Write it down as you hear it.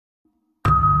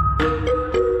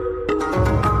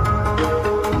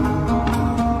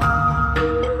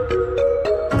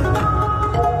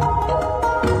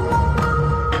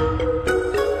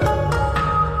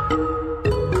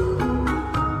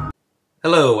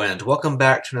Hello, and welcome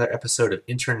back to another episode of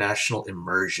International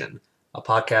Immersion, a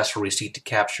podcast where we seek to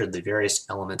capture the various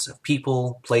elements of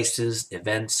people, places,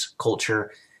 events,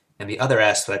 culture, and the other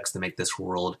aspects that make this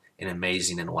world an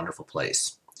amazing and wonderful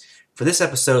place. For this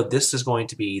episode, this is going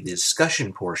to be the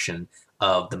discussion portion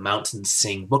of the Mountain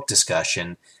Sing book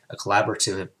discussion, a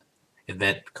collaborative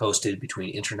event hosted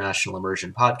between International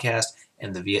Immersion Podcast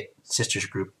and the Viet Sisters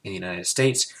Group in the United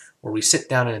States, where we sit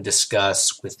down and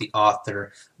discuss with the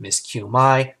author, Ms. Kieu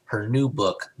Mai, her new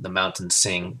book, The Mountain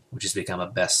Sing, which has become a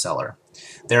bestseller.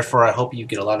 Therefore, I hope you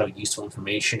get a lot of useful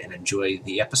information and enjoy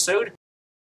the episode.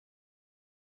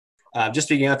 Just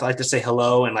to begin with, I'd like to say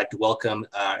hello and like to welcome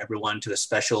everyone to a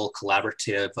special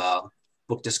collaborative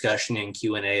book discussion and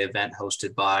Q&A event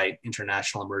hosted by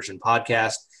International Immersion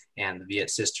Podcast and the Viet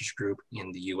Sisters Group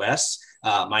in the U.S.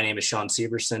 My name is Sean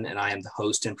Severson, and I am the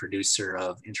host and producer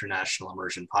of International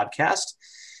Immersion Podcast.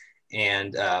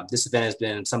 And this event has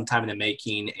been some time in the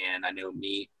making, and I know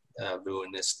me, Vu,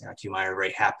 and this Kieu Mai are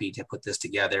very happy to put this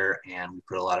together, and we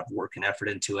put a lot of work and effort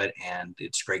into it, and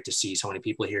it's great to see so many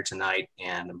people here tonight,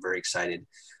 and I'm very excited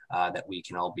that we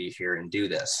can all be here and do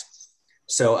this.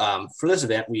 So for this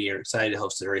event, we are excited to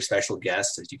host a very special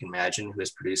guest, as you can imagine, who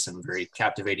has produced some very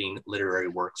captivating literary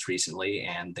works recently,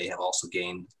 and they have also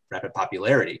gained rapid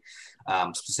popularity.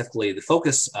 Specifically, the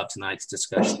focus of tonight's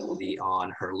discussion will be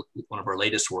on one of her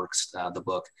latest works, the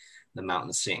book, The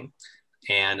Mountain Sing.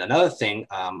 And another thing,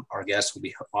 our guest will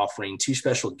be offering two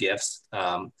special gifts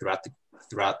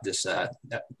throughout this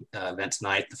event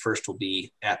tonight. The first will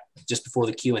be just before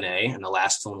the Q&A, and the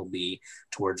last one will be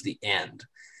towards the end.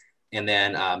 And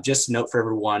then just a note for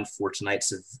everyone for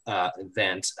tonight's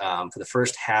event, for the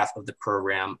first half of the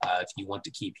program, if you want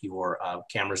to keep your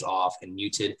cameras off and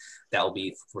muted, that will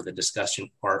be for the discussion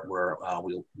part where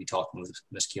we'll be talking with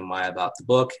Ms. Kieu Mai about the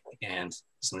book and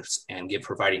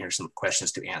providing her some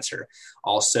questions to answer.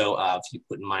 Also, if you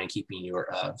wouldn't mind keeping your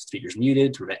speakers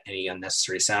muted to prevent any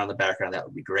unnecessary sound in the background, that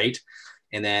would be great.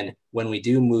 And then when we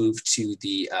do move to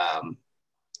the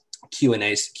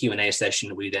Q&A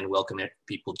session, we then welcome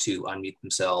people to unmute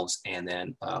themselves and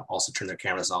then also turn their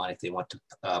cameras on if they want to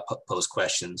pose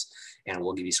questions, and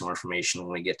we'll give you some more information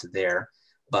when we get to there.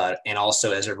 And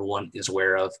also, as everyone is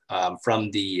aware of,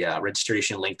 from the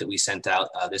registration link that we sent out,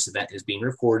 this event is being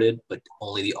recorded, but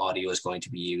only the audio is going to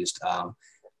be used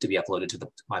to be uploaded to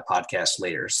my podcast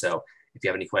later. So if you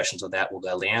have any questions on that, we'll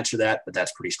gladly answer that, but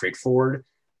that's pretty straightforward.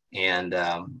 And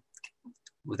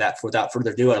without further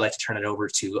ado, I'd like to turn it over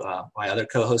to my other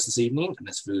co-host this evening,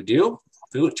 Ms. Vu Du.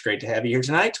 Vu, it's great to have you here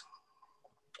tonight.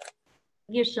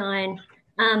 Thank you, Sean.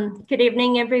 Good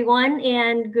evening, everyone,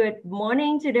 and good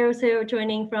morning to those who are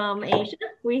joining from Asia.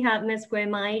 We have Ms. Kieu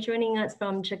Mai joining us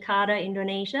from Jakarta,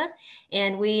 Indonesia,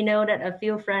 and we know that a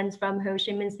few friends from Ho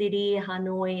Chi Minh City,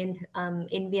 Hanoi, and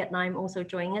in Vietnam also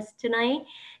joining us tonight.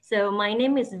 So my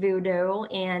name is Vu Du,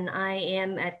 and I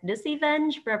am at this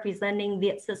event representing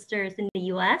Viet Sisters in the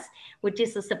U.S., which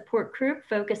is a support group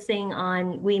focusing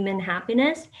on women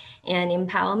happiness and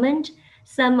empowerment.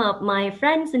 Some of my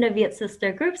friends in the Viet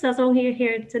Sister groups are also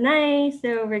here tonight,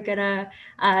 so we're gonna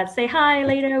say hi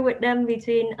later with them,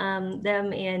 between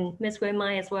them and Ms. Kieu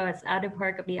Mai, as well as other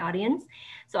part of the audience.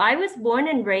 So I was born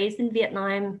and raised in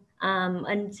Vietnam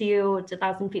until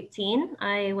 2015.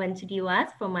 I went to the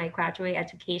US for my graduate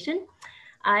education.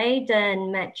 I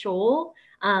then met Joel,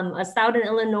 a Southern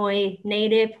Illinois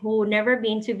native who never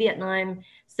been to Vietnam.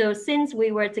 So since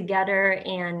we were together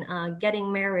and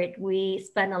getting married, we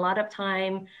spent a lot of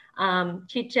time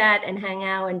chit chat and hang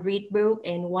out and read books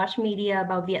and watch media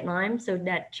about Vietnam, so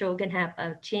that Joel can have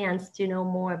a chance to know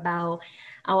more about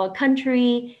our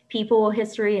country, people,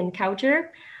 history, and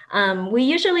culture. We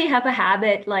usually have a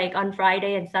habit, like on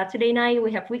Friday and Saturday night,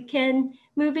 we have weekend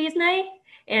movies night.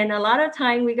 And a lot of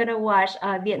time we're gonna watch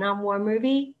a Vietnam War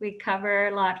movie. We cover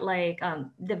a lot, like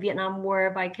the Vietnam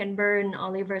War by Ken Burns,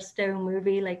 Oliver Stone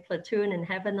movie like Platoon and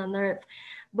Heaven on Earth.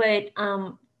 But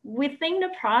within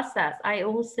the process, I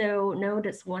also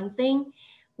noticed one thing.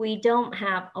 We don't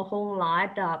have a whole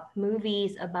lot of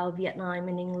movies about Vietnam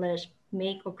in English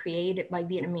made or created by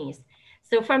Vietnamese.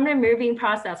 So from the moving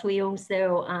process, we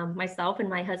also, myself and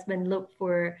my husband, look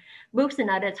for books and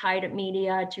other type of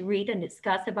media to read and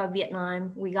discuss about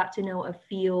Vietnam. We got to know a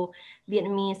few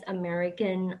Vietnamese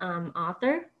American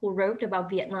authors who wrote about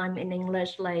Vietnam in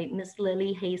English, like Miss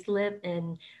Lily Hayslip,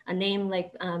 and a name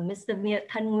like Mr. Viet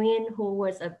Thanh Nguyen, who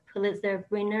was a Pulitzer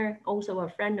winner, also a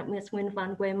friend of Miss Nguyen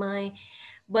Van Kieu Mai.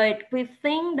 But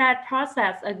within that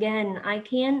process, again, I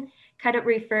can kind of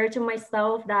refer to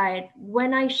myself that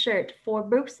when I searched for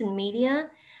books and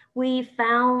media, we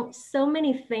found so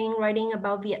many things writing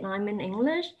about Vietnam in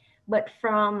English, but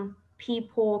from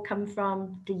people come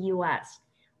from the US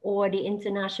or the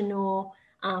international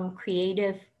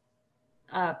creative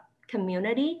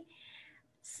community.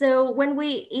 So when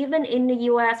we, even in the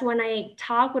US, when I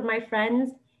talk with my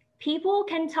friends, people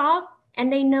can talk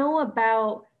and they know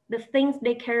about the things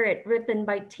they carried written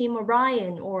by Tim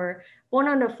O'Brien or Born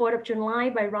on the 4th of July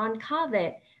by Ron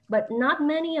Covet, but not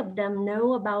many of them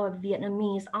know about a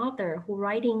Vietnamese author who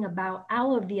writing about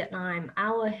our Vietnam,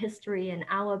 our history, and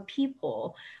our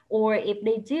people. Or if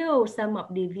they do, some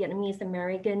of the Vietnamese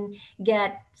American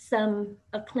get some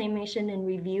acclamation and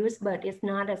reviews, but it's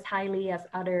not as highly as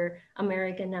other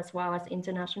American as well as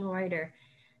international writer.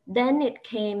 Then it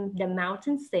came The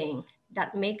Mountain Sing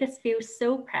that make us feel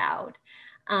so proud.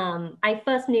 I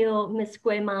first knew Miss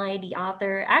Quế Mai, the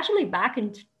author, actually back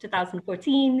in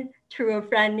 2014 through a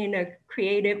friend in a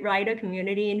creative writer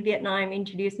community in Vietnam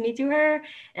introduced me to her.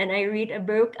 And I read a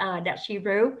book that she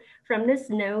wrote, From the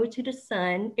Snow to the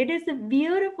Sun. It is a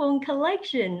beautiful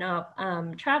collection of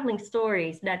traveling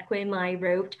stories that Quế Mai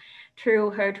wrote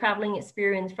through her traveling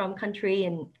experience from country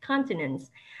and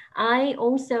continents. I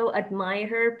also admire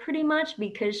her pretty much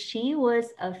because she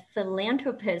was a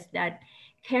philanthropist that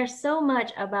cares so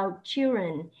much about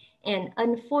children and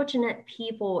unfortunate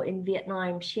people in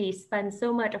Vietnam. She spent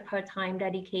so much of her time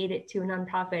dedicated to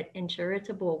nonprofit and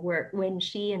charitable work when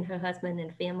she and her husband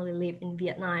and family lived in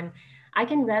Vietnam. I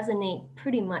can resonate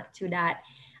pretty much to that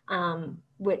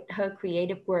with her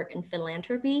creative work and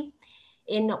philanthropy.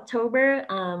 In October,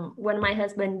 when my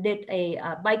husband did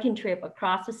a biking trip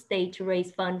across the state to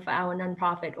raise funds for our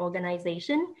nonprofit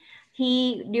organization,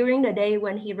 during the day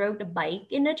when he rode the bike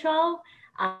in the trail,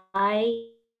 I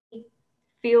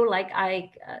feel like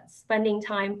spending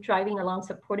time driving along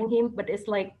supporting him, but it's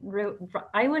like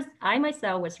I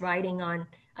myself was riding on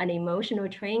an emotional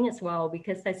train as well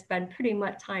because I spent pretty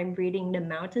much time reading The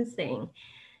Mountain Sing.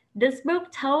 This book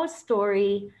tells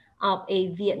story of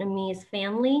a Vietnamese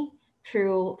family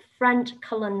through French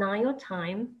colonial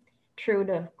time, through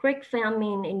the Great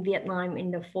Famine in Vietnam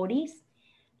in the 40s,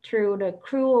 through the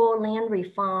cruel land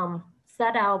reform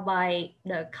set out by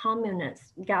the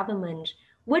communist government,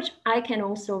 which I can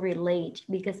also relate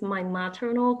because my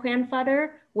maternal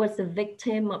grandfather was a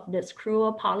victim of this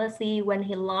cruel policy when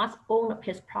he lost all of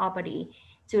his property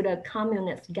to the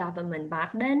communist government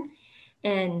back then.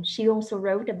 And she also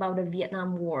wrote about the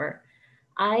Vietnam War.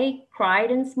 I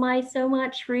cried and smiled so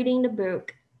much reading the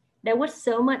book. There was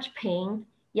so much pain,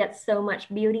 yet so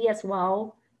much beauty as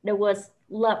well. There was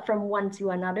love from one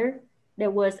to another.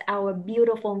 There was our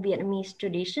beautiful Vietnamese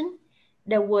tradition.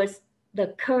 There was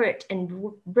the courage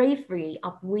and bravery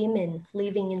of women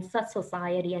living in such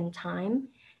society and time,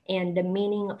 and the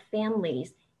meaning of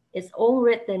families is all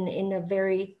written in a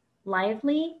very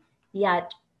lively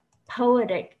yet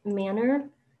poetic manner.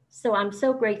 So I'm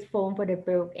so grateful for the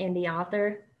book and the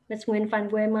author, Ms. Nguyễn Phan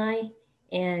Quế Mai,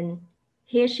 and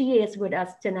here she is with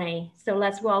us tonight. So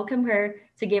let's welcome her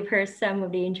to give her some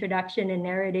of the introduction and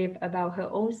narrative about her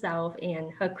own self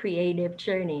and her creative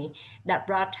journey that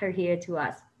brought her here to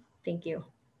us. Thank you.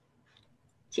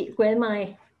 Chị Quế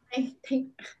Mai.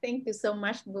 Thank you so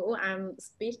much, Vũ. I'm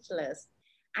speechless.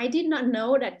 I did not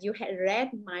know that you had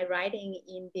read my writing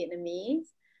in Vietnamese.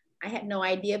 I had no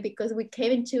idea because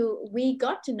we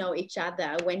got to know each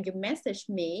other when you messaged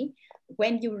me,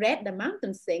 when you read The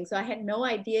Mountain Sing. So I had no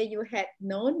idea you had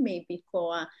known me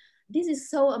before. This is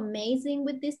so amazing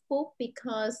with this book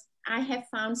because I have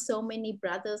found so many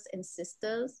brothers and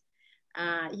sisters.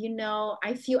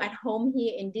 I feel at home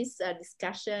here in this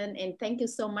discussion, and thank you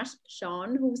so much,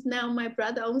 Sean, who's now my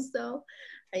brother also.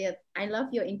 I love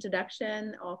your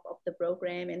introduction of the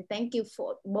program, and thank you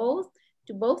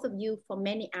to both of you for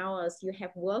many hours you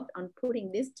have worked on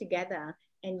putting this together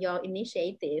and your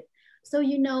initiative. So,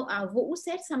 Vũ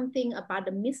said something about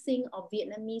the missing of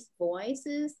Vietnamese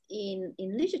voices in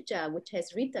literature, which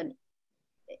has written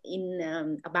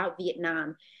about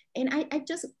Vietnam. And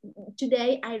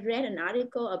today I read an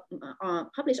article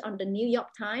published on the New York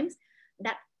Times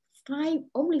that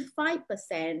only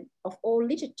 5% of all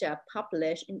literature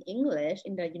published in English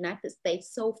in the United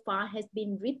States so far has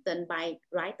been written by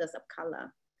writers of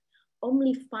color.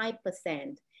 Only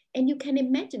 5%. And you can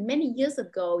imagine many years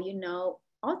ago,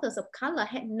 authors of color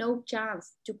had no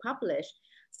chance to publish.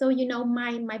 So,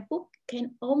 my book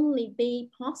can only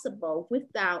be possible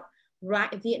without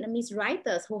Vietnamese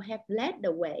writers who have led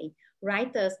the way.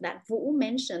 Writers that Vũ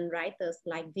mentioned, writers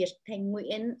like Việt Thanh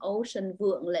Nguyễn, Ocean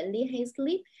Vuong, Lệ Lý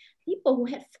Hazlitt, people who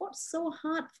had fought so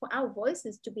hard for our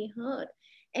voices to be heard.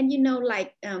 And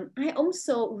I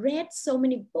also read so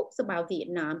many books about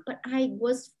Vietnam, but I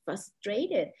was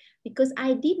frustrated because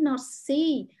I did not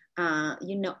see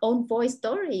own voice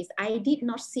stories. I did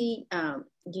not see,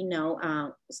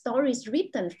 stories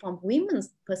written from women's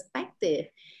perspective.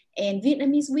 And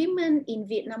Vietnamese women in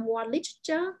Vietnam War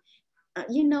literature,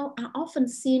 are often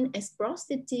seen as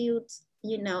prostitutes,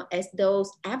 as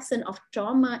those absent of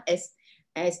trauma, as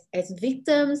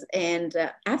victims, and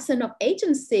absent of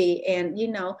agency. And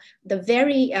the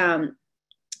very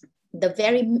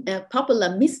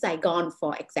popular Miss Saigon,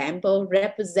 for example,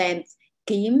 represents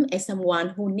Kim as someone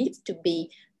who needs to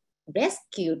be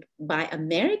rescued by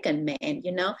American men,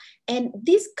 and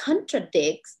this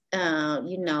contradicts,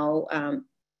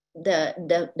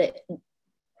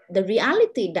 the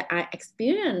reality that I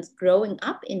experienced growing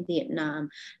up in Vietnam.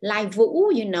 Like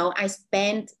Vũ, I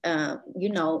spent,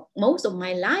 most of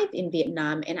my life in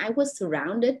Vietnam, and I was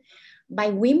surrounded by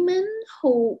women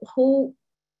who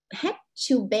had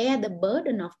to bear the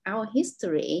burden of our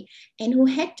history, and who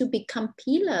had to become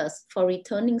pillars for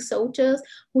returning soldiers,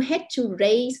 who had to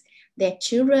raise their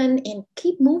children and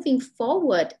keep moving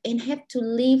forward, and have to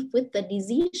live with the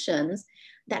decisions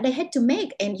that they had to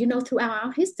make. And, throughout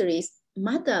our histories,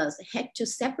 mothers had to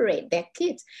separate their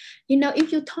kids.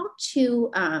 If you talk to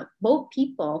both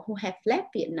people who have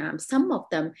left Vietnam, some of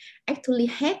them actually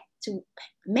had to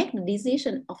make the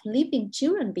decision of leaving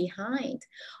children behind,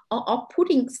 or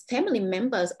putting family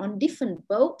members on different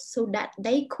boats so that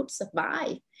they could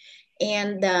survive.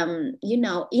 And,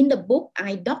 in the book,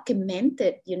 I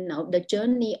documented, the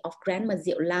journey of Grandma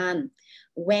Diệu Lan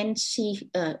when she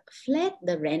fled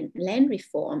the land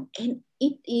reform. And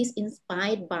it is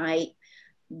inspired by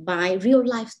real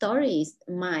life stories.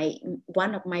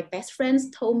 One of my best friends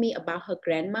told me about her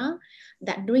grandma,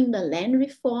 that during the land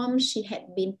reform, she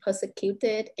had been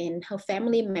persecuted and her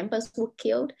family members were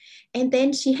killed. And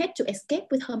then she had to escape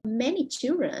with her many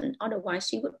children, otherwise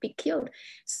she would be killed.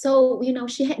 So,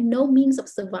 she had no means of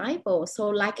survival. So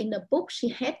like in the book, she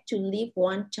had to leave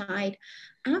one child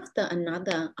after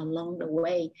another along the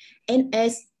way. And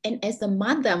as a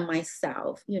mother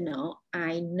myself,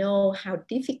 I know how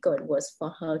difficult it was for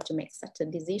her to make such a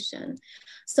decision.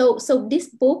 So this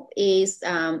book is,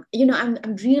 I'm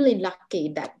really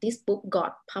lucky that this book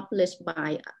got published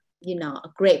by, a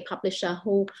great publisher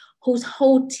whose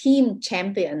whole team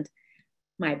championed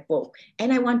my book.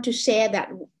 And I want to share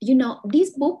that,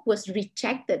 this book was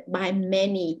rejected by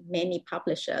many, many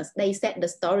publishers. They said the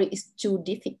story is too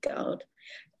difficult.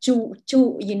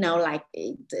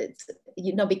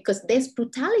 Because there's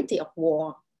brutality of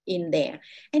war in there.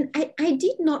 And I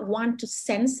did not want to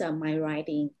censor my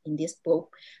writing in this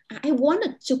book. I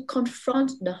wanted to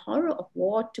confront the horror of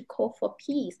war, to call for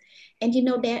peace. And,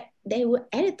 there were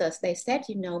editors, they said,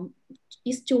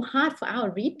 it's too hard for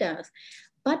our readers.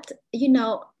 But,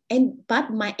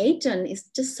 but my agent is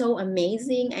just so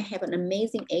amazing. I have an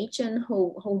amazing agent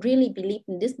who really believed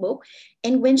in this book.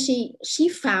 And when she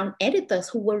found editors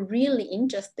who were really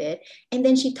interested, and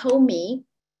then she told me,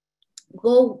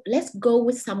 let's go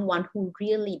with someone who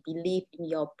really believed in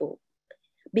your book.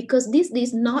 Because this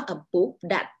is not a book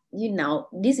that,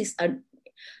 this is a,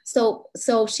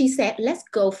 so she said, let's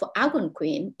go for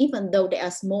Algonquin, even though they are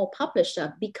a small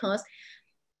publisher, because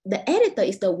the editor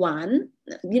is the one,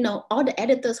 all the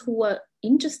editors who were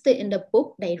interested in the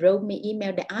book, they wrote me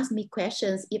email, they asked me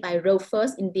questions if I wrote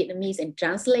first in Vietnamese and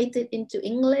translated into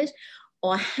English,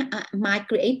 or my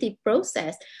creative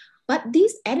process. But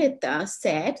this editor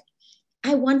said,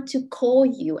 I want to call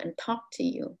you and talk to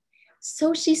you.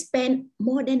 So she spent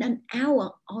more than an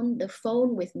hour on the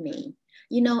phone with me.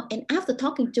 And after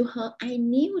talking to her, I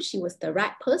knew she was the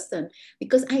right person,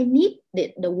 because I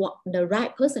needed the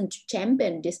right person to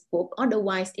champion this book.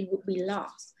 Otherwise, it would be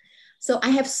lost. So I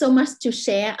have so much to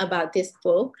share about this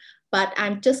book, but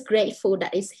I'm just grateful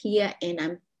that it's here,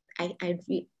 and I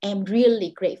am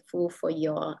really grateful for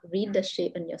your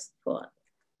readership and your support.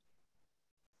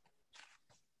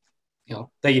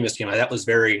 Thank you, Ms. Kim. That was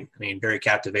very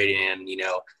captivating, and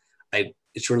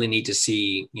it's really neat to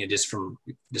see, just from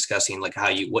discussing like how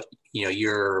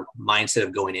your mindset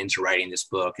of going into writing this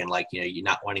book, and you're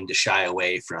not wanting to shy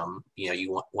away from,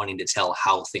 wanting to tell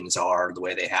how things are the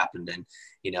way they happened. And,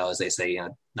 as they say,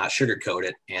 not sugarcoat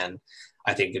it. And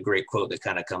I think a great quote that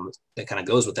kind of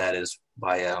goes with that is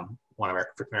by one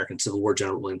American Civil War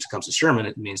General William Tecumseh Sherman.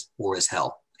 It means war is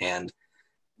hell. And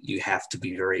you have to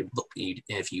be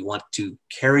if you want to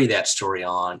carry that story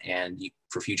on, and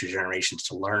for future generations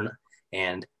to learn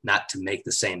and not to make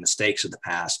the same mistakes of the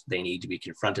past, they need to be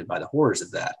confronted by the horrors of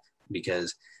that,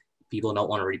 because people don't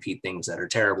want to repeat things that are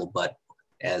terrible. But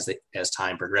as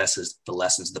time progresses, the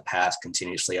lessons of the past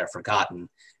continuously are forgotten,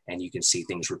 and you can see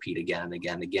things repeat again and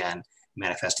again and again,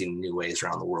 manifesting in new ways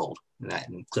around the world.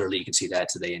 And clearly you can see that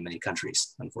today in many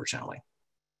countries, unfortunately.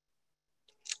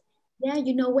 Yeah,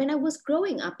 you know, when I was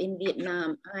growing up in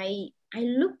Vietnam, I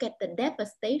look at the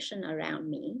devastation around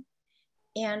me.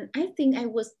 And I think I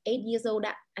was 8 years old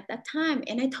at that time.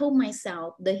 And I told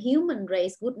myself the human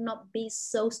race would not be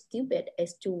so stupid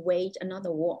as to wage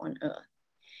another war on earth.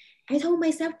 I told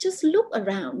myself, just look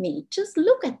around me, just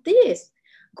look at this.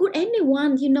 Could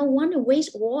anyone, you know, want to wage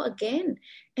war again?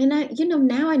 And I, you know,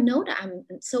 now I know that I'm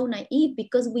so naive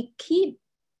because we keep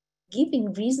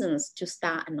giving reasons to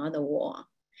start another war,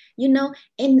 you know.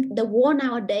 And the war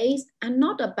nowadays are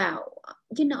not about,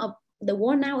 you know, the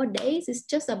war nowadays is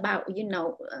just about, you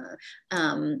know,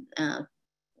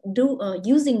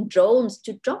 using drones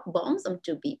to drop bombs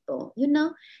onto people, you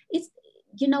know. It's,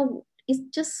 you know, it's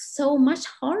just so much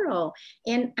horror.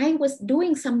 And I was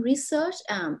doing some research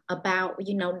about,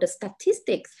 you know, the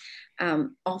statistics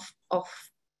of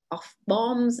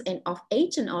bombs and of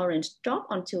Agent Orange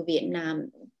dropped onto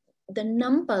Vietnam. The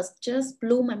numbers just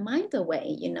blew my mind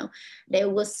away. You know, there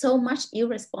was so much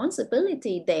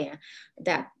irresponsibility there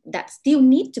that still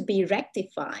need to be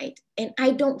rectified. And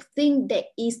I don't think there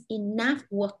is enough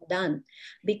work done,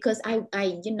 because I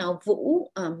you know, Vũ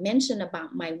mentioned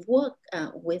about my work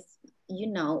with, you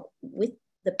know, with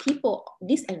the people,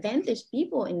 disadvantaged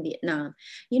people in Vietnam.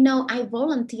 You know, I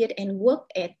volunteered and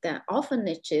worked at the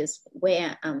orphanages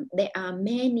where there are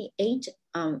many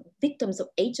victims of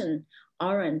Agent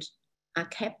Orange are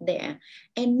kept there,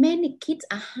 and many kids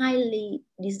are highly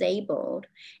disabled,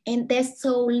 and there's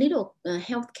so little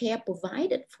health care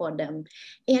provided for them.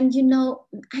 And you know,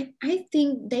 I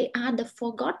think they are the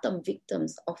forgotten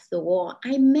victims of the war.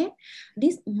 I met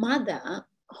this mother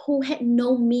who had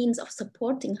no means of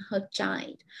supporting her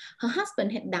child. Her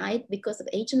husband had died because of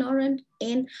Agent Orange,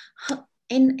 and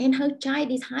her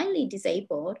child is highly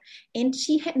disabled, and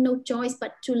she had no choice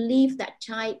but to leave that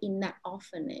child in that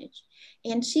orphanage.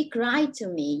 And she cried to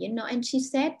me, you know, and she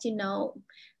said, you know,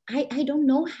 I don't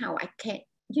know how I can,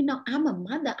 you know, I'm a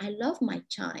mother, I love my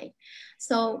child.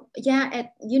 So yeah,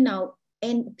 you know,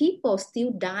 and people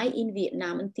still die in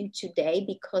Vietnam until today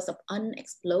because of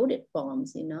unexploded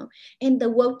bombs, you know, and the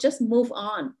world just move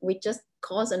on. We just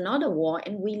cause another war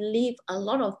and we leave a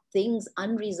lot of things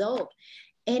unresolved.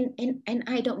 And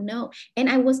I don't know. And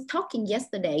I was talking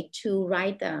yesterday to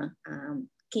writer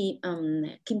Kim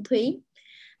Thuy.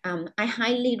 I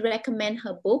highly recommend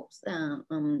her books,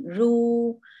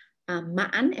 Ru,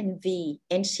 Mãn, and V.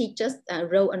 And she just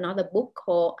wrote another book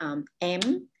called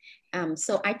M.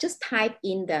 So I just typed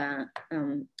in the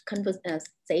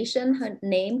conversation her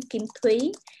name, Kim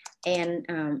Thuy,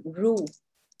 and Ru.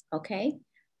 Okay.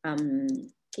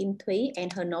 Kim Thuy,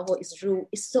 and her novel is Ru.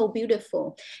 It's so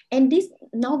beautiful. And this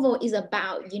novel is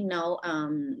about, you know,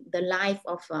 the life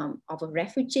of a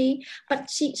refugee. But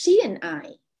she and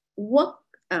I put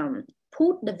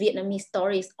the Vietnamese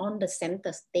stories on the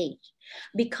center stage,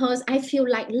 because I feel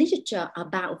like literature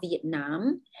about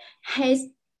Vietnam has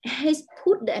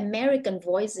put the American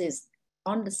voices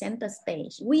on the center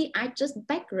stage. We are just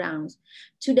backgrounds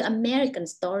to the American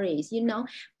stories, you know.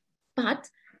 But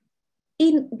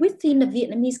within the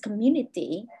Vietnamese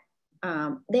community,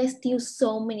 there's still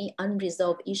so many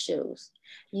unresolved issues.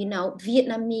 You know,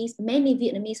 many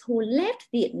Vietnamese who left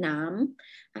Vietnam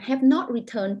have not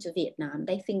returned to Vietnam.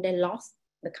 They think they lost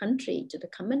the country to the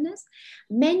communists.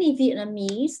 Many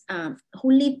Vietnamese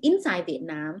who live inside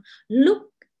Vietnam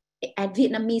look at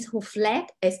Vietnamese who fled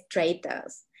as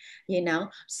traitors. You know,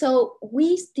 so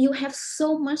we still have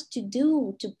so much to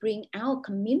do to bring our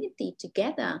community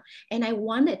together. And I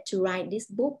wanted to write this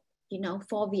book, you know,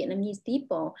 for Vietnamese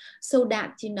people, so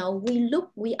that, you know,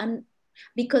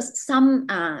 because some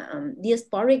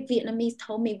diasporic Vietnamese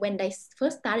told me when they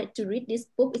first started to read this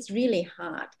book, it's really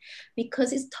hard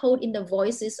because it's told in the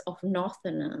voices of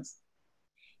Northerners.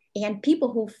 And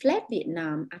people who fled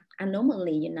Vietnam are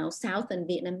normally, you know, Southern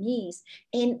Vietnamese,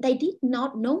 and they did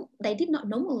not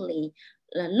normally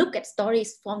look at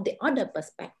stories from the other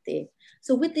perspective.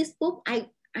 So with this book, I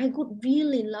would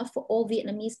really love for all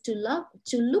Vietnamese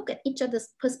to look at each other's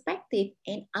perspective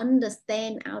and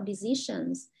understand our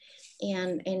decisions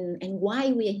and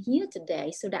why we are here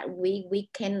today, so that we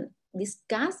can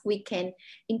discuss, we can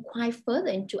inquire further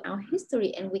into our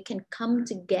history, and we can come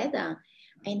together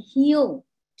and heal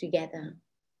together.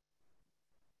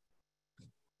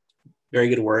 Very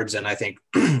good words, and I think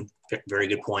very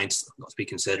good points to be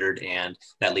considered. And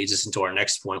that leads us into our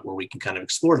next point, where we can kind of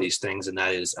explore these things, and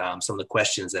that is some of the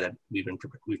questions that we've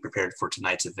prepared for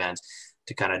tonight's event,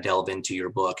 to kind of delve into your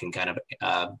book and kind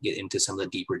of get into some of the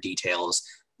deeper details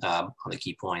on the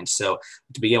key points. So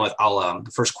to begin with,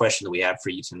 the first question that we have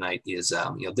for you tonight is,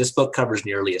 you know, this book covers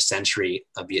nearly a century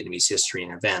of Vietnamese history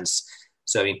and events.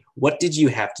 So, I mean, what did you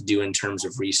have to do in terms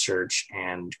of research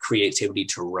and creativity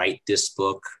to write this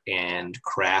book and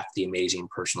craft the amazing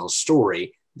personal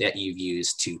story that you've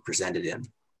used to present it in?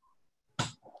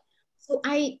 So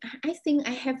I think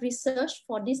I have researched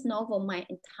for this novel my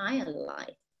entire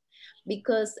life,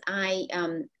 because I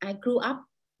grew up.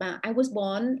 I was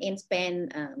born and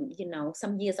spent,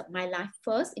 some years of my life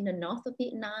first in the north of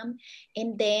Vietnam,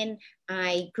 and then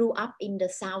I grew up in the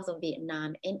south of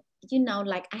Vietnam. And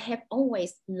like I have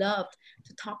always loved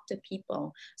to talk to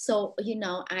people. So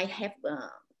I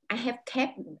have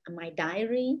kept my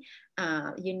diary,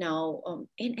 and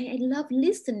I love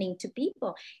listening to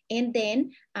people. And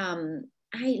then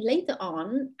later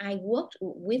on, I worked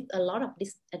with a lot of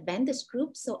disadvantaged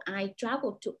groups. So I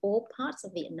traveled to all parts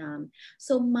of Vietnam.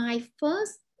 So my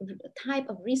first type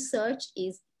of research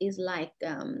is like,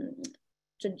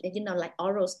 like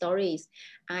oral stories.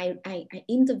 I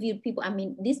interviewed people. I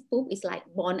mean, this book is like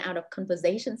born out of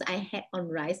conversations I had on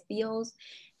rice fields,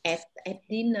 at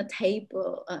dinner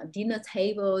tables,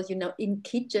 in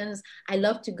kitchens. I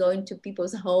love to go into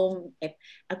people's home, at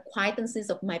acquaintances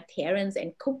of my parents,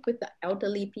 and cook with the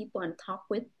elderly people and talk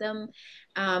with them.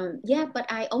 But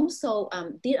I also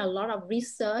did a lot of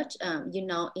research, at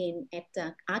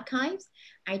the archives.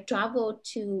 I traveled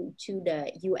to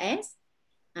the US,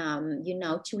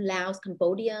 to Laos,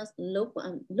 Cambodia, look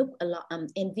a lot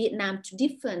in Vietnam, to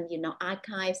different,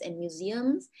 archives and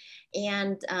museums.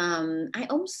 And I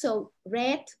also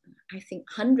read, I think,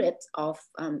 hundreds of,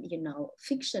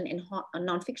 fiction and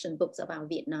non-fiction books about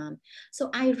Vietnam. So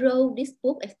I wrote this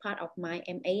book as part of my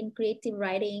MA in creative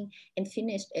writing, and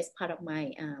finished as part of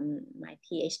my my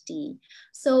PhD.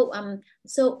 So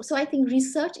I think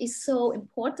research is so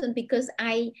important, because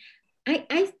I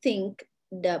think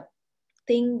the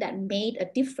thing that made a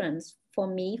difference for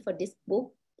me for this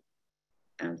book,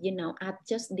 are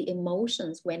just the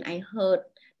emotions when I heard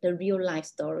the real life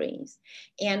stories.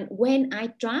 And when I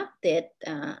drafted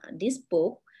this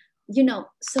book,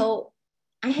 so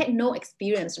I had no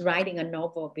experience writing a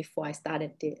novel before I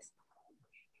started this.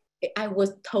 I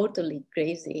was totally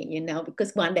crazy,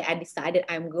 because one day I decided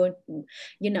I'm going to,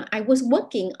 I was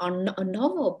working on a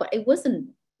novel, but it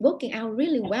wasn't working out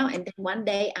really well. And then one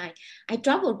day I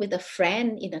traveled with a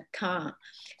friend in a car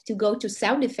to go to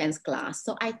self-defense class.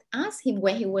 So I asked him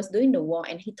where he was doing the war,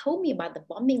 and he told me about the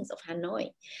bombings of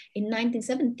Hanoi in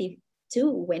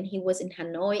 1972, when he was in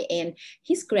Hanoi, and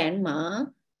his grandma,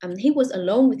 he was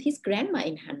alone with his grandma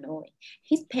in Hanoi.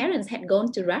 His parents had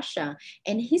gone to Russia,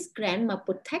 and his grandma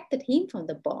protected him from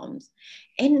the bombs.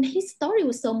 And his story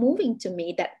was so moving to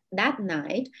me that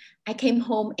night I came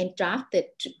home and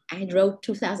I wrote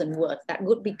 2,000 words that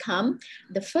would become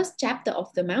the first chapter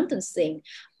of The Mountain Sing.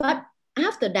 But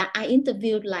after that, I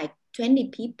interviewed like 20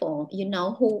 people,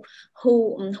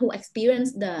 who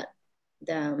experienced the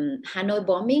Hanoi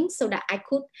bombing, so that I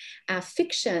could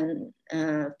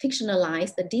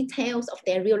fictionalize the details of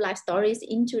their real life stories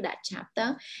into that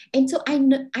chapter. And so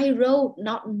I wrote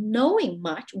not knowing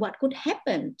much what could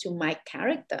happen to my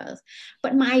characters,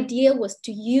 but my idea was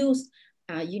to use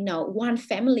one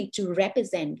family to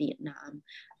represent Vietnam,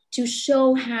 to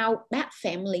show how that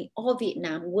family or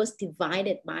Vietnam was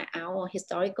divided by our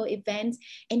historical events,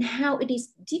 and how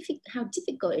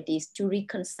difficult it is to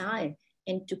reconcile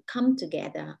and to come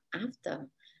together after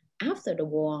the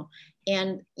war.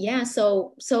 And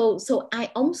so I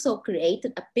also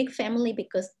created a big family,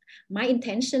 because my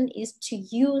intention is to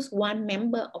use one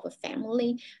member of a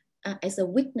family as a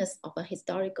witness of a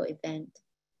historical event.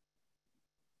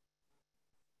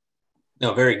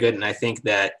 No, very good. And I think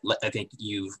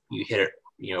you hit it,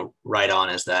 right on,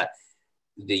 is that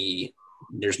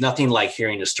there's nothing like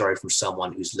hearing a story from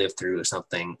someone who's lived through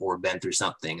something or been through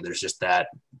something. There's that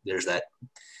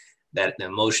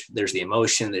emotion, there's the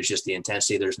emotion, there's just the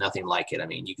intensity. There's nothing like it. I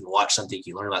mean, you can watch something,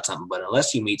 you can learn about something, but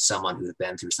unless you meet someone who's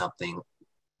been through something,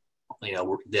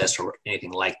 this or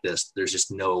anything like this,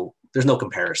 there's no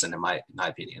comparison in my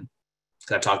opinion.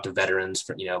 Because I've talked to veterans,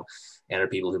 and other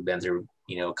people who've been through,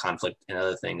 conflict and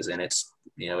other things, and it's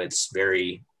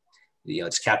very,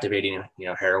 it's captivating,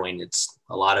 harrowing. It's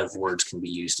a lot of words can be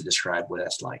used to describe what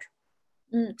that's like.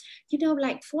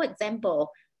 Like, for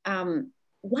example,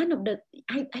 one of the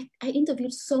I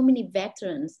interviewed so many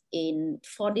veterans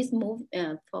for this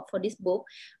book.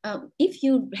 If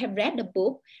you have read the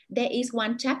book, there is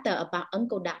one chapter about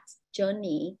Uncle Doc's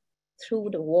journey through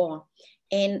the war,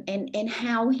 and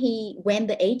how when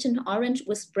the Agent Orange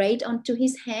was sprayed onto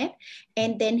his head,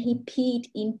 and then he peed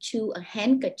into a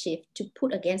handkerchief to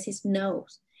put against his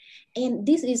nose. And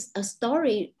this is a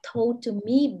story told to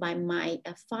me by my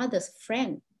father's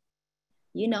friend.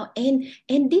 you know.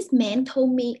 And this man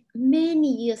told me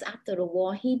many years after the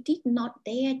war, he did not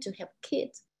dare to have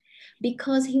kids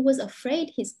because he was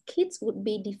afraid his kids would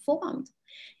be deformed.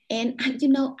 And you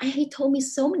know, he told me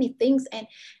so many things, and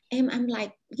I'm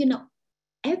like, you know,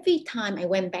 every time I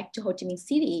went back to Ho Chi Minh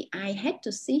City, I had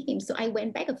to see him. So I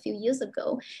went back a few years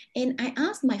ago, and I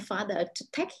asked my father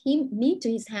to take me to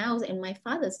his house, and my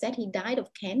father said he died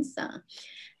of cancer.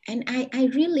 And I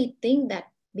really think that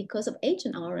because of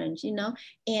Agent Orange, you know,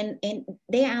 and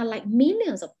there are like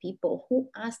millions of people who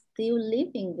are still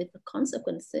living with the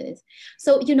consequences.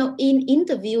 So, you know, in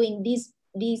interviewing these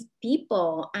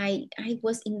people, I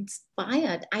was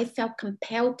inspired. I felt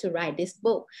compelled to write this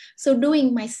book. So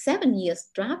during my 7 years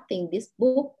drafting this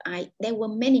book, there were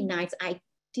many nights I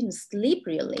didn't sleep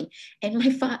really. And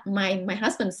my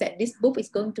husband said, this book is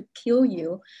going to kill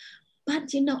you.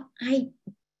 But, you know, I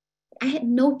had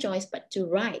no choice but to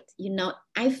write. You know,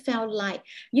 I felt like,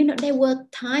 you know, there were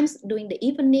times during the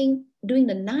evening, during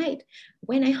the night,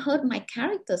 when I heard my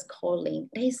characters calling.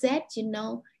 They said, you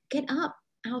know, get up.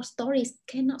 Our stories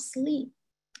cannot sleep.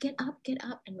 Get up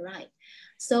and write.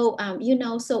 So, you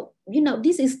know,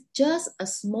 this is just a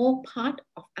small part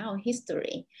of our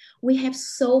history. We have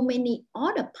so many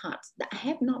other parts that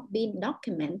have not been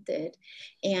documented.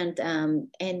 And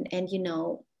you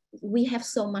know, we have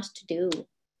so much to do.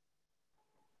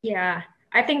 Yeah,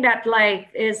 I think that like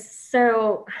is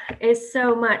so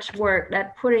much work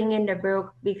that putting in the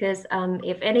book, because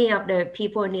if any of the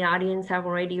people in the audience have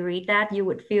already read that, you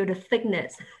would feel the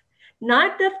thickness,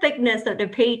 not the thickness of the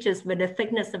pages, but the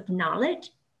thickness of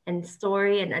knowledge and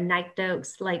story and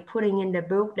anecdotes. Like putting in the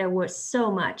book, there was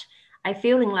so much. I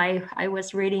feeling like I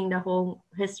was reading the whole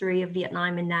history of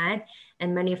Vietnam in that,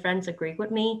 and many friends agree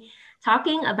with me.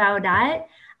 Talking about that,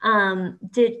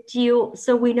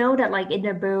 so we know that like in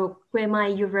the book, Quê Mai,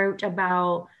 you wrote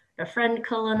about the French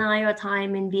colonial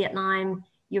time in Vietnam.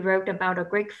 You wrote about a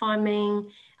Greek farming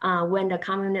when the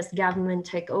communist government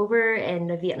took over and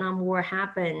the Vietnam War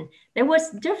happened. There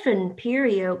was different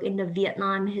period in the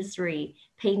Vietnam history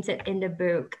painted in the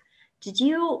book. Did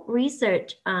you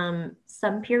research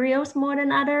some periods more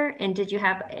than other? And did you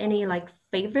have any like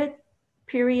favorite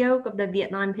period of the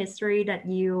Vietnam history that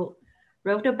you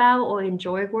wrote about or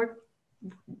enjoy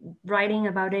writing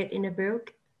about it in a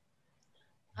book?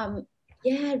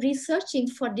 Yeah, researching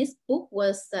for this book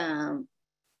was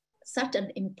such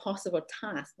an impossible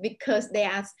task, because there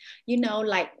are, you know,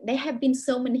 like there have been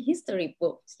so many history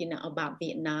books, you know, about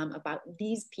Vietnam, about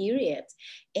these periods.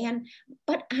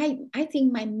 But I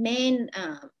think my main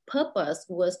purpose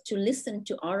was to listen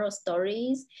to oral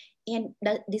stories and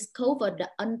discover the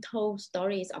untold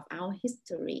stories of our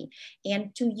history,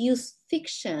 and to use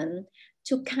fiction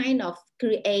to kind of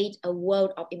create a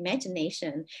world of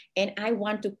imagination. And I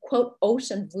want to quote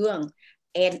Ocean Vuong,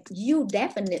 and you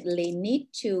definitely need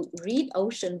to read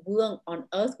Ocean Vuong on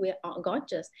Earth We Are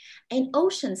Gorgeous. And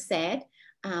Ocean said,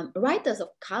 writers of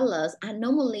colors are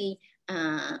normally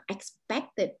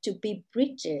expected to be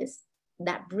bridges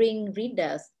that bring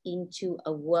readers into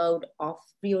a world of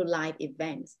real life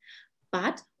events.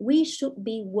 But we should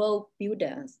be world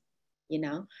builders, you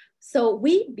know. So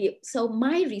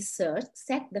my research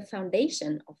set the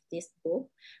foundation of this book.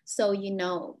 So, you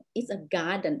know, it's a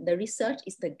garden. The research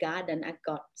is the garden. I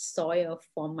got soil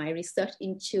for my research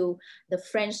into the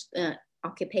French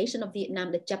occupation of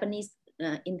Vietnam, the Japanese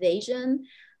invasion,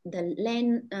 the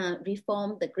land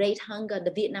reform, the Great Hunger,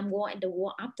 the Vietnam War, and the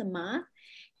war aftermath.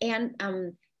 And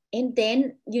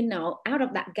then, you know, out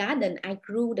of that garden, I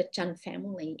grew the Chanh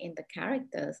family and the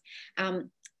characters.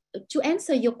 To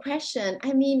answer your question,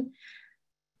 I mean,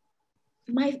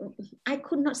 I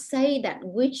could not say that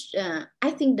which, I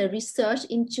think the research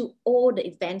into all the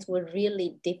events were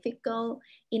really difficult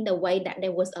in the way that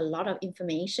there was a lot of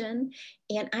information.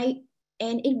 And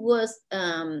it was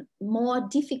more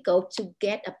difficult to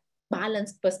get a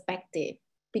balanced perspective,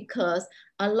 because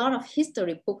a lot of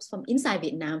history books from inside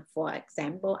Vietnam, for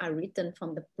example, are written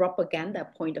from the propaganda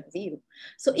point of view.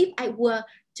 So if I were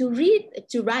to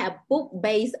write a book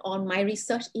based on my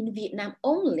research in Vietnam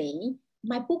only,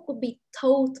 my book would be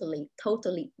totally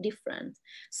different.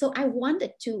 So I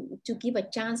wanted to give a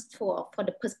chance for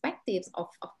the perspectives of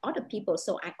other people.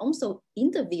 So I also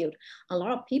interviewed a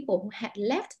lot of people who had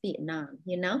left Vietnam,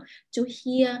 you know, to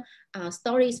hear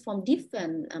stories from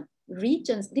different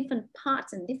regions, different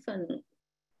parts, and different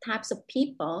types of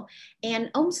people. And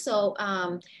also,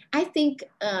 I think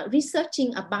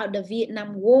researching about the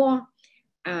Vietnam War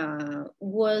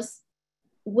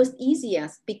was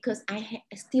easiest, because I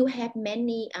still have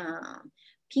many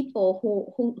people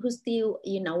who still,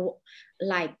 you know,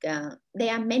 like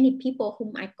there are many people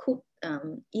whom I could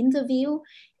interview.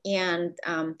 And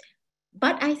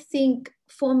but I think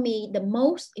for me, the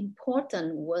most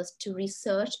important was to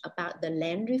research about the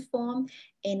land reform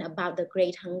and about the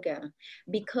Great Hunger,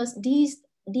 because these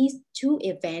two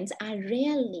events are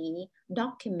rarely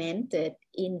documented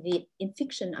in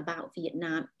fiction about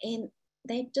Vietnam, and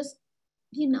they just,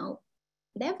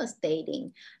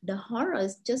 devastating. The horror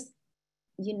is just,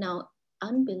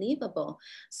 unbelievable.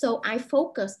 So I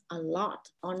focused a lot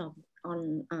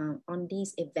on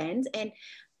these events, and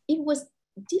it was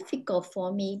difficult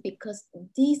for me because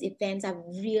these events are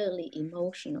really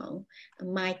emotional.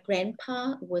 My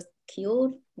grandpa was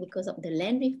killed because of the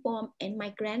land reform, and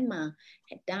my grandma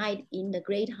had died in the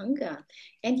Great Hunger.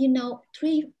 And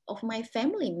 3 of my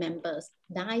family members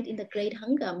died in the Great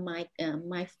Hunger.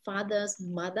 My father's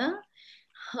mother,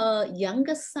 her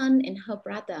youngest son, and her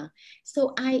brother.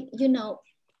 So I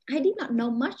did not know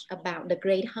much about the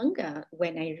Great Hunger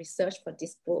when I researched for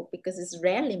this book, because it's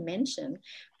rarely mentioned.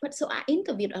 But so I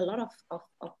interviewed a lot of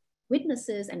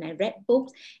witnesses, and I read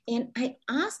books, and I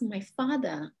asked my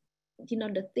father,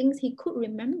 the things he could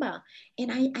remember.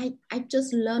 And I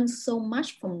just learned so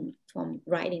much from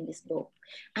writing this book.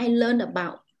 I learned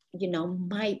about,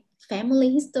 my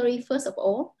family history, first of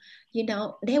all.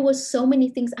 There were so many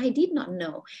things I did not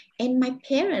know. And my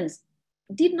parents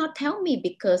did not tell me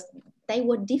because they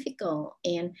were difficult.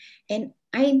 And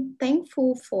I'm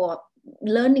thankful for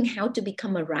learning how to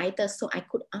become a writer so I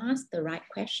could ask the right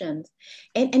questions.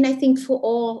 And I think for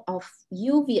all of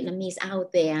you Vietnamese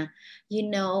out there,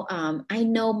 I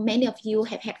know many of you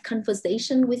have had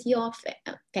conversation with your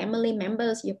family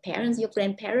members, your parents, your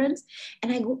grandparents,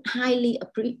 and I would highly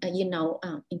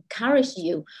encourage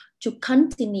you to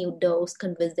continue those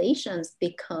conversations,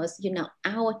 because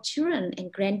our children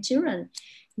and grandchildren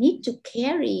need to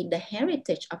carry the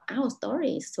heritage of our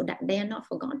stories so that they are not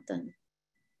forgotten.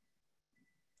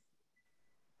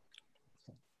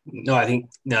 No, I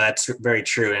think that's very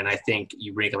true, and I think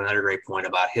you bring up another great point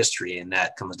about history, and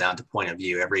that comes down to point of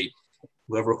view.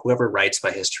 Whoever writes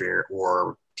by history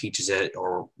or teaches it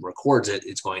or records it,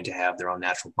 it's going to have their own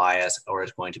natural bias, or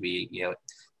it's going to be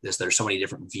there's so many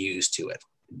different views to it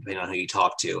depending on who you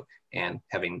talk to. And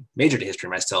having majored in history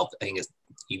myself, I think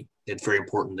it's very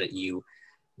important that you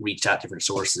reach out different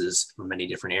sources from many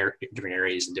different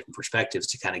areas and different perspectives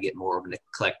to kind of get more of an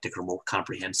eclectic or more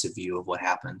comprehensive view of what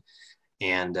happened.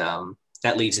 And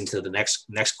that leads into the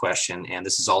next question. And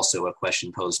this is also a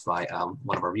question posed by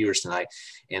one of our viewers tonight,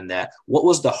 in that what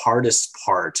was the hardest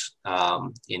part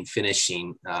in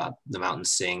finishing The Mountain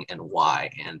Sing, and why?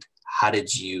 And how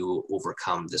did you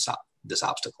overcome this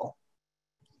obstacle?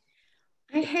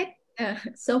 I had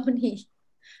so many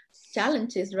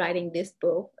challenges writing this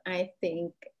book. I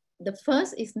think the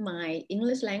first is my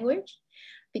English language,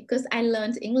 because I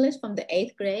learned English from the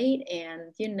 8th grade,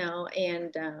 and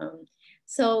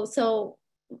so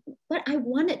but I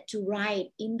wanted to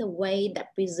write in the way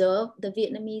that preserved the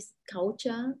Vietnamese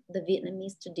culture, the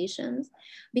Vietnamese traditions,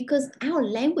 because our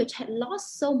language had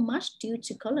lost so much due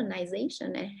to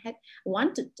colonization, and had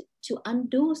wanted to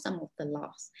undo some of the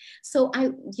loss. So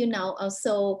I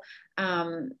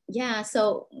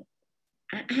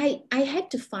had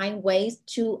to find ways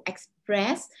to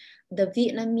express the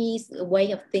Vietnamese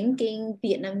way of thinking,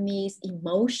 Vietnamese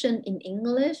emotion in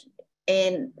English,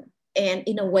 and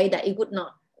in a way that it would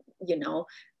not,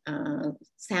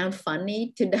 sound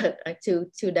funny to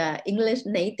the English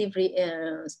native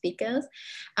speakers.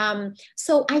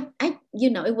 So I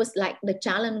it was like the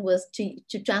challenge was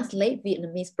to translate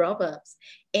Vietnamese proverbs,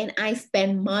 and I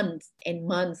spent months and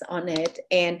months on it.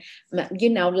 And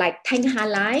like Thanh Hà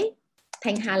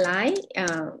Lai,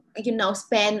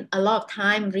 spent a lot of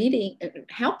time reading,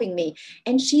 helping me.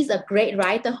 And she's a great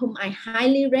writer whom I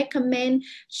highly recommend.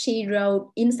 She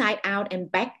wrote Inside Out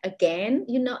and Back Again,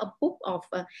 a book of,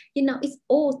 it's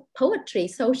all poetry.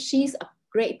 So she's a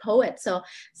great poet. So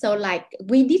like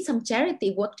we did some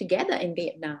charity work together in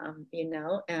Vietnam,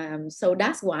 so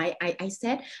that's why I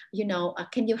said,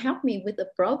 can you help me with the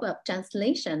proverb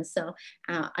translation? So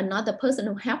another person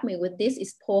who helped me with this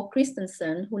is Paul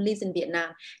Christensen, who lives in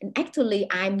Vietnam. And actually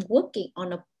I'm working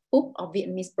on a book of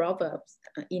Vietnamese proverbs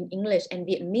in English and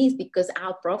Vietnamese, because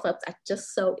our proverbs are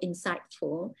just so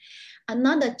insightful.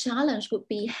 Another challenge would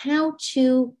be how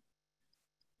to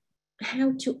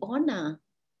honor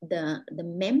the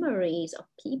memories of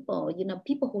people,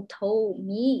 people who told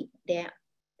me their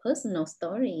personal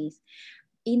stories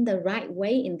in the right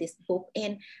way in this book.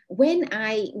 And when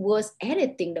I was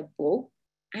editing the book,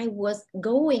 I was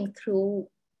going through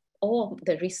all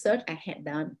the research I had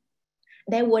done.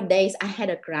 There were days I had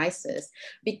a crisis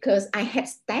because I had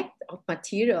stacks of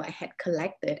material I had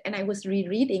collected, and I was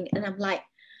rereading, and I'm like,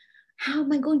 how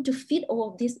am I going to fit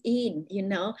all this in, you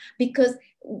know? Because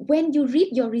when you read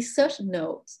your research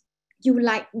notes, you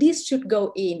like, this should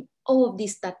go in, all of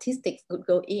these statistics could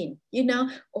go in, you know,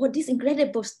 or this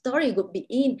incredible story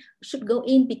should go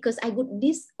in, because I would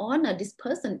dishonor this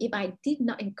person if I did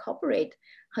not incorporate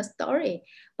her story.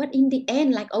 But in the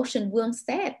end, like Ocean Vuong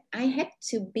said, I had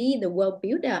to be the world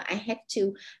builder. I had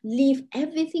to leave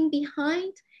everything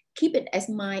behind, keep it as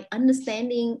my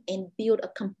understanding, and build a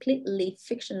completely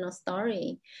fictional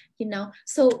story, you know.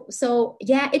 So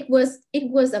yeah, it was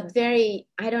a very,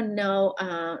 I don't know,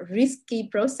 risky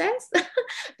process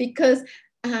because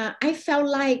I felt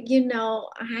like, you know,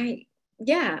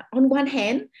 on one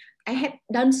hand, I had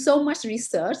done so much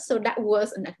research, so that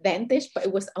was an advantage, but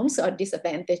it was also a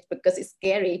disadvantage because it's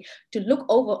scary to look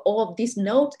over all of these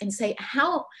notes and say,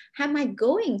 how am I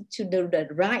going to do the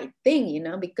right thing, you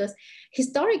know? Because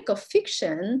historical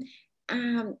fiction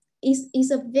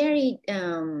is a very,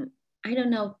 I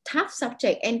don't know, tough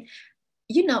subject. And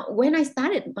you know, when I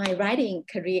started my writing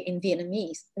career in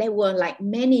Vietnamese, there were like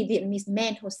many Vietnamese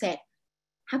men who said,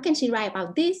 how can she write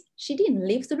about this? She didn't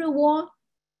live through the war.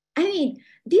 I mean,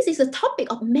 this is a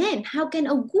topic of men. How can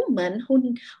a woman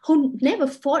who never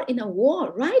fought in a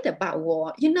war write about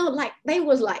war? You know, like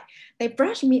they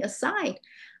brushed me aside.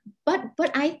 But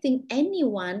I think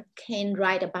anyone can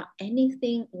write about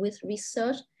anything with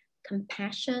research,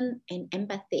 compassion, and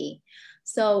empathy.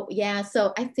 So yeah,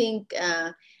 so I think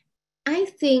the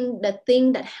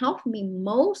thing that helped me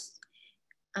most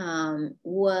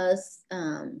was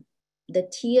the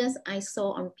tears I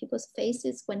saw on people's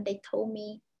faces when they told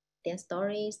me their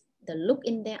stories, the look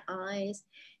in their eyes,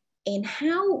 and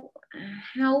how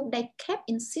they kept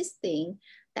insisting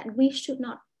that we should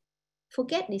not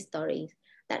forget these stories,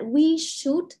 that we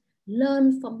should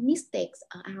learn from mistakes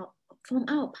from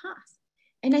our past.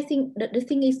 And I think that the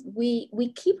thing is we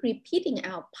keep repeating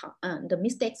the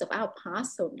mistakes of our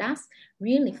past, so that's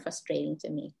really frustrating to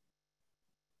me.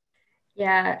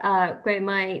 Yeah, great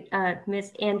might,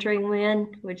 Miss Andrea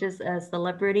Nguyen, which is a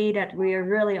celebrity that we are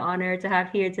really honored to have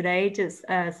here today. Just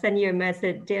send you a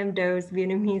message, damn those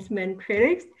Vietnamese men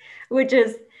critics, which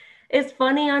is, it's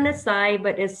funny on the side,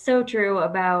 but it's so true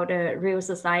about real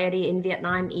society in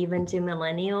Vietnam, even to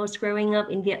millennials growing up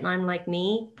in Vietnam like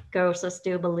me. Girls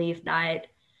still believe that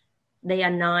they are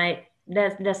not,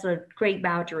 that's a great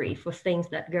boundary for things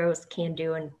that girls can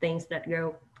do and things that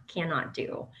girls cannot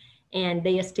do. And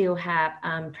they still have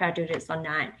prejudice on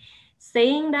that.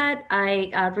 Saying that,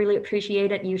 I really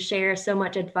appreciate that you share so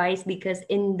much advice, because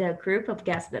in the group of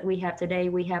guests that we have today,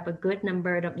 we have a good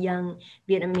number of young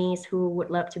Vietnamese who would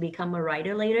love to become a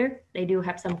writer later. They do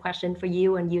have some question for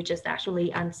you, and you just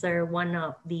actually answer one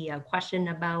of the question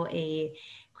about a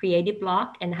creative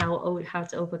block and how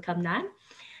to overcome that.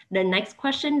 The next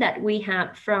question that we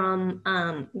have from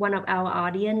one of our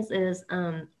audience is,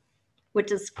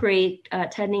 which is great,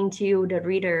 turning to the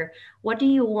reader. What do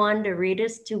you want the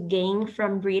readers to gain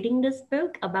from reading this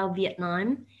book about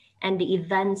Vietnam and the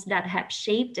events that have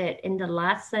shaped it in the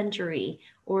last century?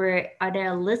 Or are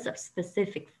there a list of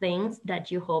specific things that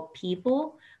you hope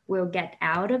people will get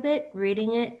out of it,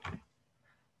 reading it?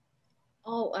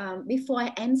 Oh, before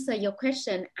I answer your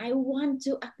question, I want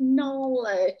to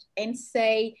acknowledge and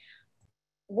say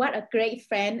what a great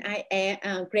friend I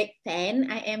am, great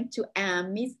fan I am to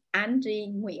Miss Andrea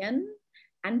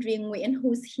Nguyen,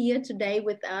 who's here today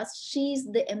with us.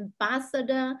 She's the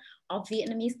ambassador of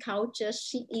Vietnamese culture.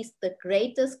 She is the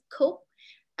greatest cook,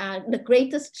 the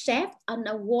greatest chef, an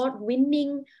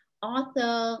award-winning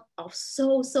author of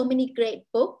so many great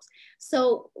books.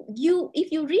 So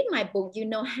if you read my book, you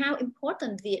know how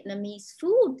important Vietnamese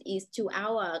food is to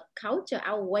our culture,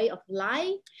 our way of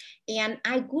life. And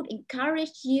I would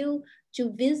encourage you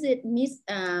to visit Miss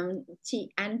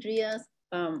Andrea's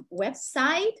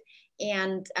website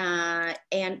and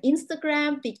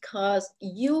Instagram, because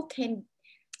you can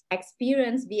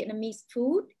experience Vietnamese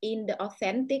food in the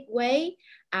authentic way.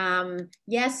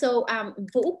 So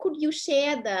Vũ, could you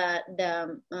share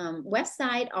the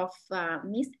website of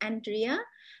Miss Andrea?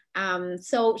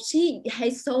 So she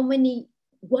has so many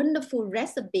wonderful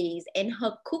recipes, and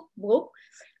her cookbook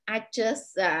are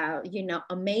just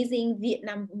amazing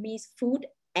Vietnamese food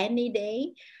any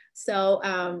day. So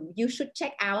you should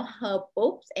check out her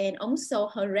books and also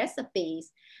her recipes.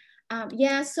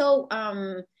 So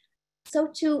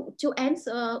to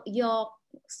answer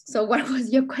so what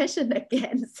was your question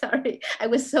again? Sorry, I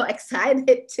was so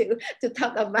excited to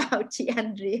talk about Chị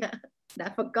Andrea. I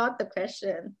forgot the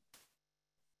question.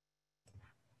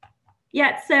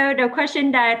 Yeah, so the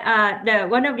question that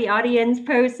one of the audience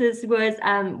poses was,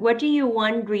 what do you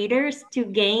want readers to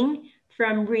gain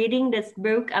from reading this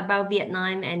book about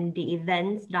Vietnam and the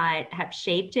events that have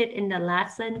shaped it in the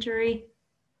last century?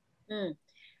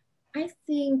 I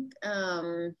think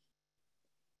I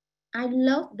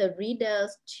love the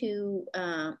readers to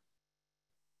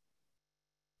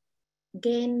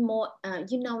gain more,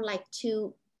 like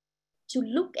to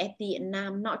look at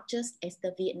Vietnam not just as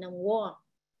the Vietnam War,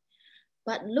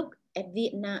 but look at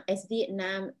Vietnam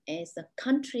as a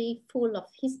country full of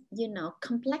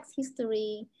complex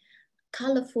history,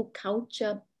 colorful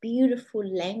culture, beautiful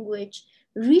language,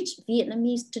 rich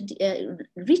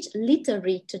rich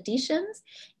literary traditions,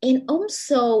 and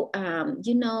also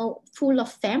full of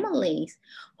families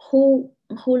who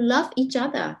love each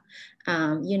other.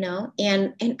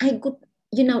 And I could,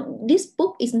 this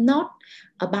book is not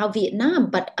about Vietnam,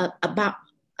 but about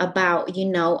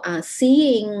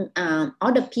seeing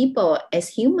other people as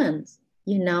humans,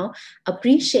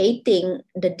 appreciating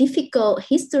the difficult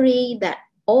history that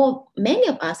many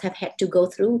of us have had to go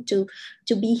through to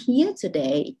be here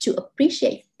today, to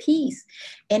appreciate peace.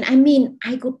 And I mean,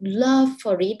 I would love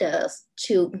for readers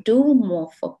to do more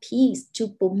for peace, to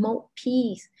promote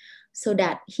peace, so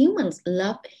that humans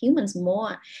love humans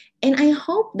more. And I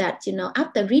hope that,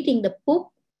 after reading the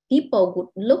book, people would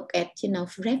look at,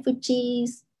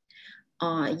 refugees,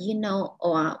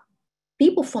 or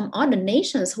people from other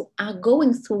nations who are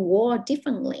going through war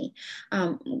differently.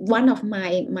 One of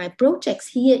my projects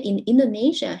here in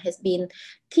Indonesia has been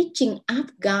teaching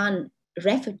Afghan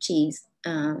refugees,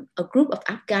 a group of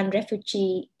Afghan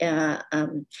refugees,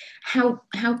 how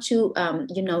to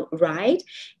write.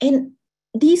 And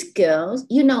these girls,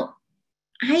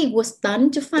 I was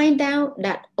stunned to find out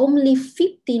that only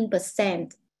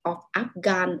 15% of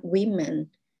Afghan women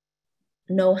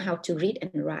know how to read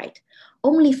and write.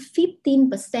 Only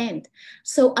 15%.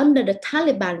 So under the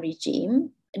Taliban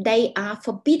regime, they are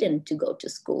forbidden to go to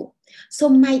school. So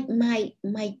my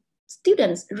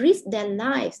students risk their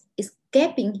lives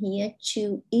escaping here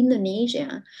to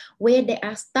Indonesia, where they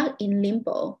are stuck in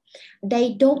limbo.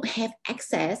 They don't have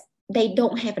access. They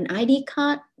don't have an ID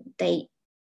card. They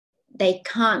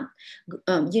can't,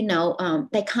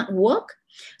 they can't work.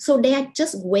 So they are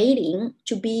just waiting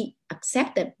to be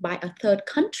accepted by a third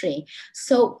country.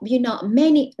 So,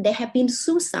 there have been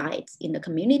suicides in the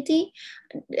community.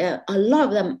 A lot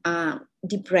of them are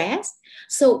depressed.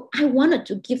 So I wanted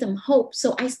to give them hope.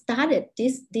 So I started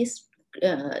this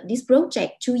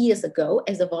project 2 years ago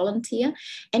as a volunteer,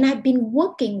 and I've been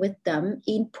working with them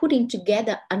in putting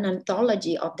together an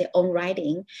anthology of their own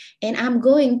writing. And I'm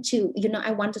going to,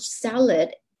 I want to sell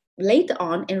it later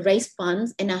on and raise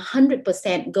funds, and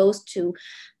 100% goes to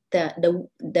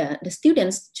the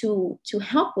students to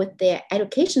help with their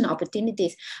education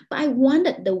opportunities. But I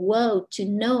wanted the world to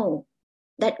know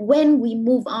that when we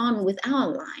move on with our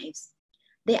lives,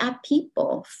 there are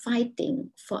people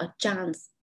fighting for a chance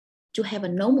to have a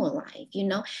normal life,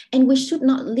 and we should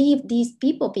not leave these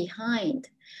people behind.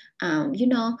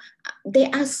 There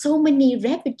are so many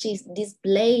refugees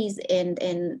displaced,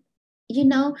 and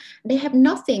they have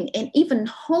nothing, and even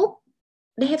hope,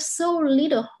 they have so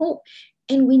little hope,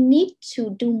 and we need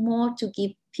to do more to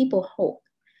give people hope.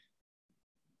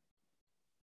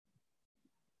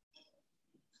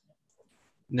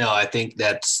 No, I think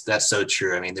that's so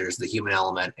true. I mean, there's the human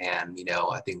element, and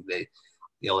I think the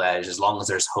old adage, as long as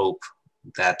there's hope,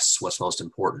 that's what's most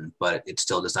important. But it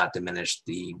still does not diminish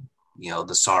the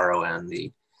the sorrow and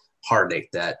the heartache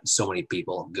that so many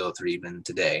people go through even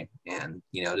today. And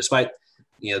despite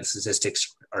the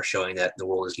statistics are showing that the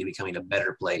world is becoming a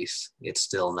better place, it's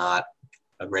still not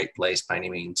a great place by any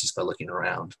means, just by looking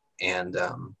around. And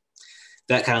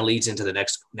that kind of leads into the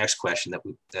next question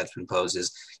that's been posed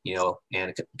is, and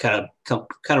it kind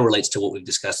of relates to what we've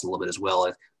discussed a little bit as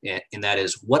well, and that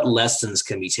is, what lessons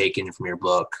can be taken from your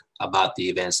book about the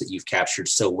events that you've captured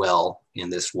so well in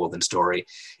this woven story,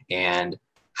 and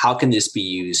how can this be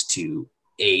used to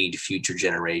aid future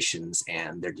generations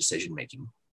and their decision making?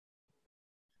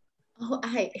 Oh,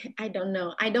 I don't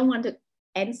know. I don't want to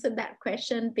answer that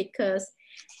question because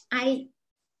I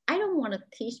don't want to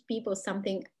teach people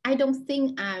something. I don't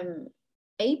think I'm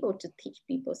able to teach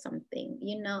people something.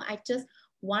 I just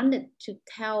wanted to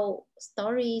tell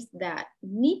stories that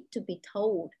need to be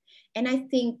told. And I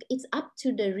think it's up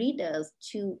to the readers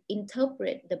to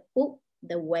interpret the book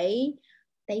the way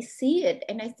they see it.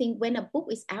 And I think when a book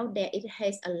is out there, it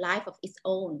has a life of its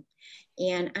own.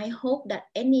 And I hope that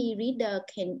any reader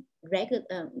can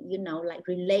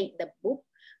relate the book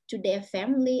to their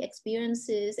family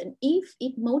experiences, and if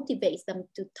it motivates them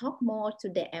to talk more to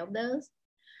their elders,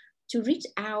 to reach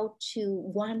out to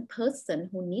one person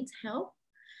who needs help,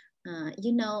 I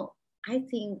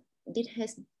think it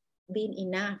has been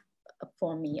enough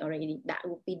for me already. That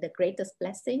would be the greatest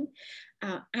blessing.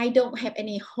 I don't have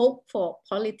any hope for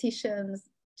politicians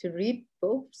to read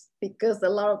books, because a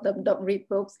lot of them don't read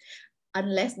books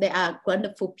unless they are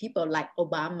wonderful people like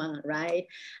Obama, right?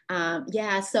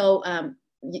 So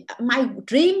my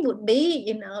dream would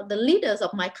be, the leaders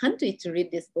of my country to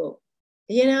read this book,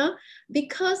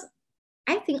 because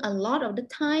I think a lot of the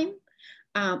time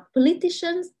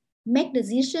politicians make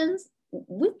decisions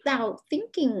without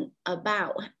thinking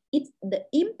about the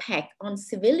impact on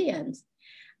civilians.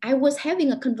 I was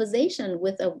having a conversation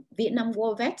with a Vietnam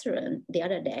War veteran the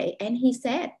other day, and he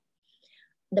said,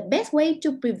 the best way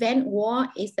to prevent war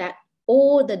is that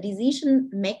all the decision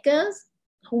makers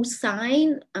who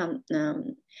sign a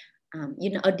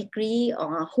decree,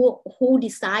 or who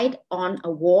decide on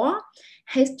a war,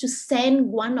 has to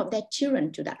send one of their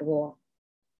children to that war.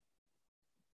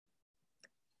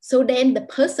 So then the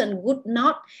person would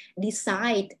not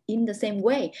decide in the same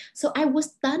way. So I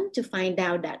was stunned to find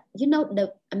out that,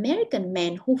 the American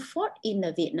men who fought in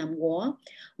the Vietnam War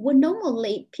were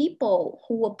normally people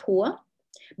who were poor,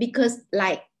 because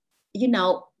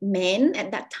men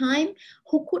at that time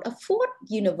who could afford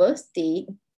university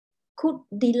could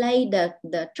delay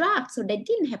the draft, so they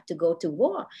didn't have to go to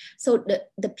war. So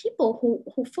the people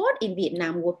who fought in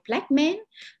Vietnam were black men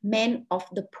of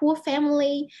the poor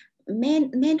family,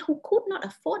 men who could not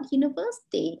afford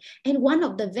university. And one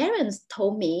of the veterans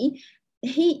told me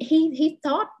he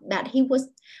thought that he was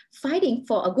fighting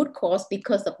for a good cause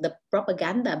because of the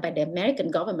propaganda by the American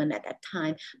government at that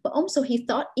time. But also he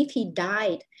thought if he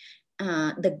died,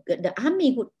 the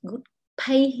army would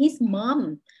pay his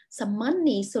mom some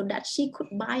money so that she could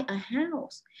buy a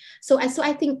house. So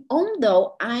I think,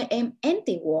 although I am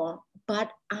anti-war,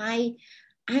 but I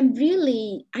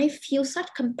feel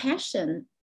such compassion,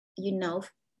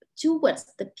 towards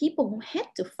the people who had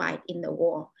to fight in the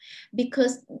war,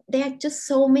 because there are just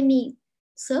so many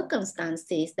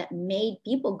circumstances that made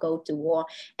people go to war.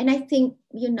 And I think,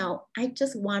 I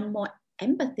just want more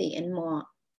empathy and more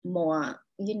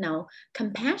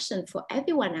compassion for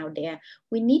everyone out there.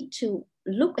 We need to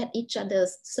look at each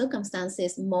other's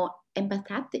circumstances more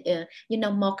empathetic,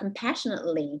 more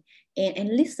compassionately,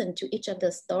 and listen to each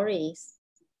other's stories.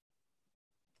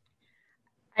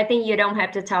 I think you don't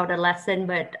have to tell the lesson,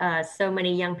 but so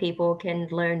many young people can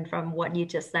learn from what you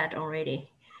just said already.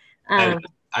 I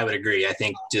would agree. I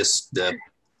think just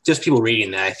people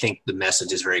reading that, I think the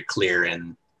message is very clear,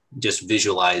 and just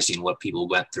visualizing what people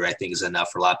went through, I think, is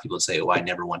enough for a lot of people to say, "Oh, I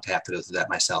never want to have to go through that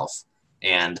myself."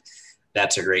 And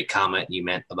that's a great comment you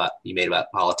made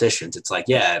about politicians. It's like,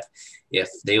 yeah, if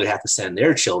they would have to send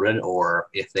their children, or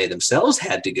if they themselves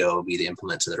had to go be the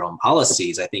implements of their own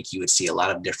policies, I think you would see a lot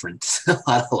of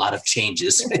a lot of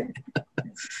changes.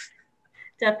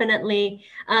 Definitely.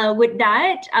 With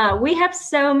that, we have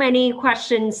so many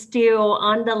questions still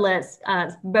on the list,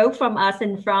 both from us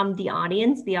and from the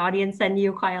audience. The audience sent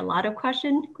you quite a lot of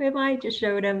questions, Quay Mai, to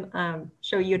show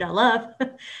you the love.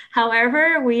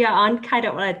 However, we are on kind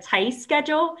of a tight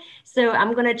schedule, so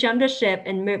I'm going to jump the ship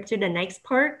and move to the next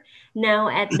part. Now,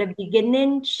 at the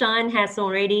beginning, Sean has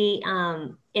already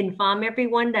informed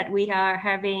everyone that we are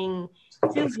having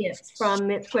 2 gifts from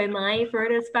Ms. Quay Mai for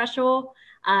the special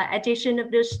edition of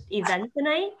this event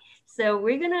tonight. So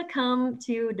we're gonna come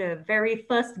to the very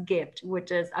first gift,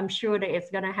 which is, I'm sure that it's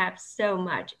gonna have so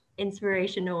much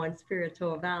inspirational and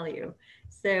spiritual value.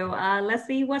 So let's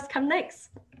see what's come next.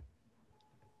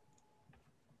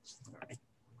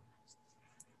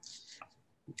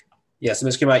 Yeah, so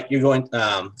Ms. Quay Mai, you're going,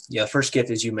 the first gift,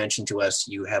 as you mentioned to us,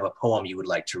 you have a poem you would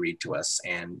like to read to us.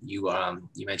 And you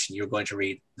mentioned you're going to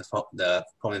read the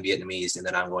poem in Vietnamese, and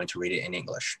then I'm going to read it in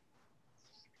English.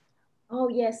 Oh,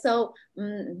 yeah. So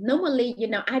normally,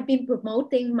 I've been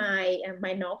promoting my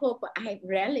novel, but I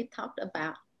rarely talked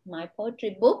about my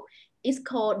poetry book. It's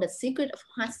called The Secret of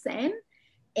Hoa Sen.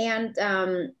 And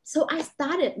so I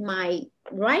started my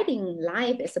writing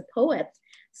life as a poet.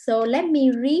 So let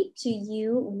me read to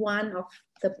you one of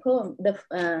the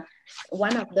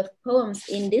poems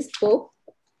in this book.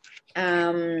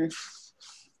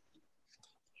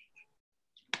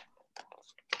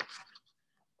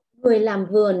 Người làm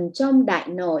vườn trong Đại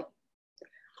Nội,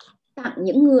 tặng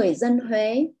những người dân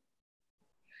Huế.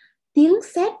 Tiếng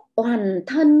sét oằn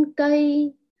thân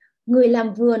cây, người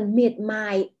làm vườn miệt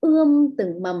mài ươm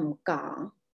từng mầm cỏ.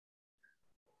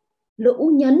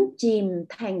 Lũ nhấn chìm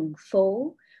thành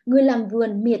phố, người làm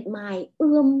vườn miệt mài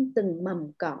ươm từng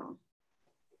mầm cỏ.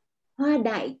 Hoa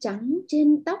đại trắng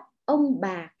trên tóc ông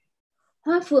bạc,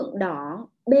 hoa phượng đỏ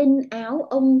bên áo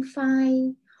ông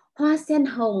phai, hoa sen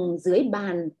hồng dưới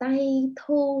bàn tay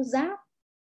thô ráp.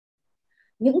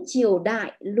 Những triều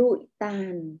đại lụi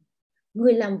tàn,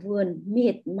 Người làm vườn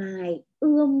miệt mài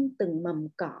ươm từng mầm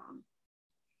cỏ.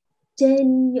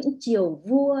 Trên những chiều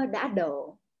vua đã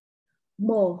đổ,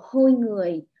 mồ hôi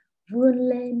người vươn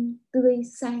lên tươi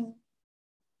xanh.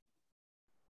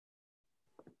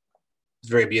 It's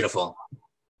very beautiful.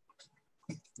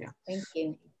 Yeah. Thank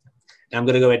you. And I'm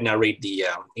going to go ahead and now read the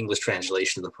English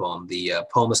translation of the poem. The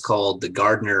poem is called The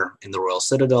Gardener in the Royal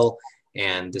Citadel,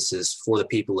 and this is for the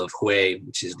people of Hue,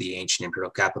 which is the ancient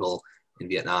imperial capital in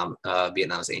Vietnam,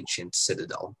 Vietnam's ancient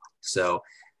citadel. So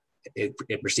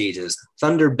it proceeds as,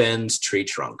 thunder bends tree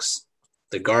trunks.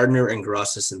 The gardener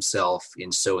engrosses himself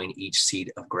in sowing each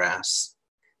seed of grass.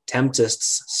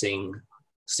 Tempests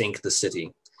sink the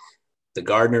city. The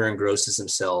gardener engrosses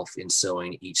himself in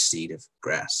sowing each seed of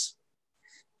grass.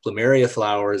 Plumeria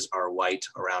flowers are white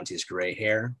around his gray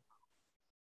hair.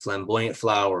 Flamboyant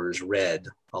flowers red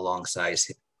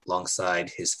alongside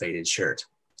his faded shirt.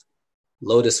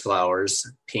 Lotus flowers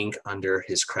pink under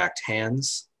his cracked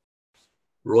hands.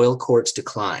 Royal courts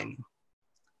decline.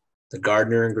 The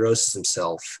gardener engrosses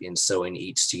himself in sowing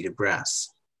each seed of grass.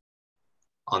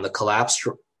 On the collapsed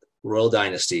royal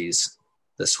dynasties,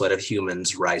 the sweat of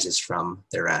humans rises from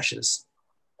their ashes.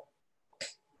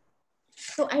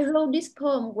 So I wrote this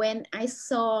poem when I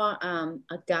saw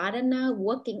a gardener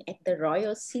working at the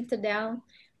Royal Citadel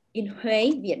in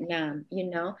Hue, Vietnam, you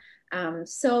know.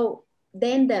 So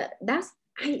then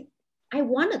I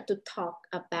wanted to talk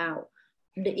about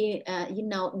the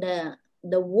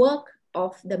work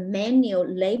of the manual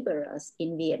laborers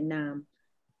in Vietnam.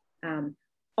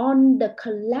 On the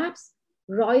collapsed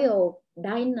royal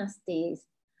dynasties,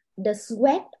 the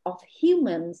sweat of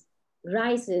humans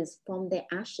rises from their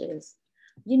ashes.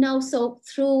 You know, so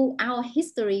through our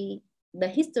history, the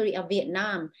history of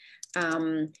Vietnam,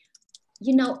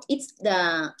 you know, it's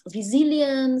the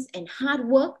resilience and hard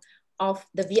work of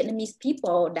the Vietnamese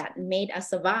people that made us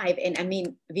survive. And I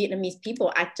mean, Vietnamese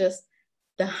people are just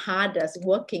the hardest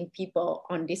working people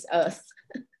on this earth.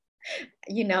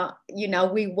 you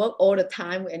know, we work all the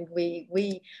time, and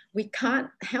we can't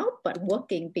help but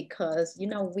working because, you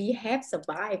know, we have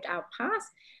survived our past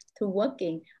through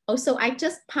working. Also, I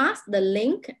just passed the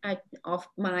link of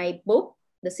my book,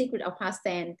 The Secret of Hoa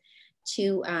Sen,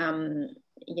 to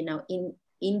you know,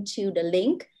 into the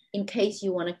link in case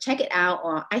you want to check it out,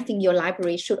 or I think your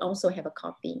library should also have a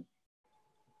copy.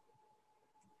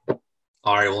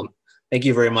 All right, well, thank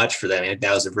you very much for that.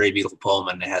 That was a very beautiful poem,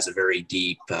 and it has a very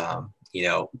deep, you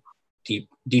know,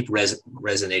 deep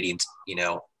resonating, you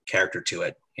know, character to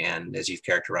it. And as you've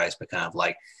characterized, but kind of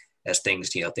like as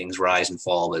things, you know, things rise and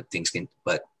fall,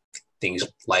 but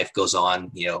life goes on,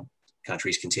 you know,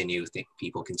 countries continue,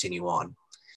 people continue on.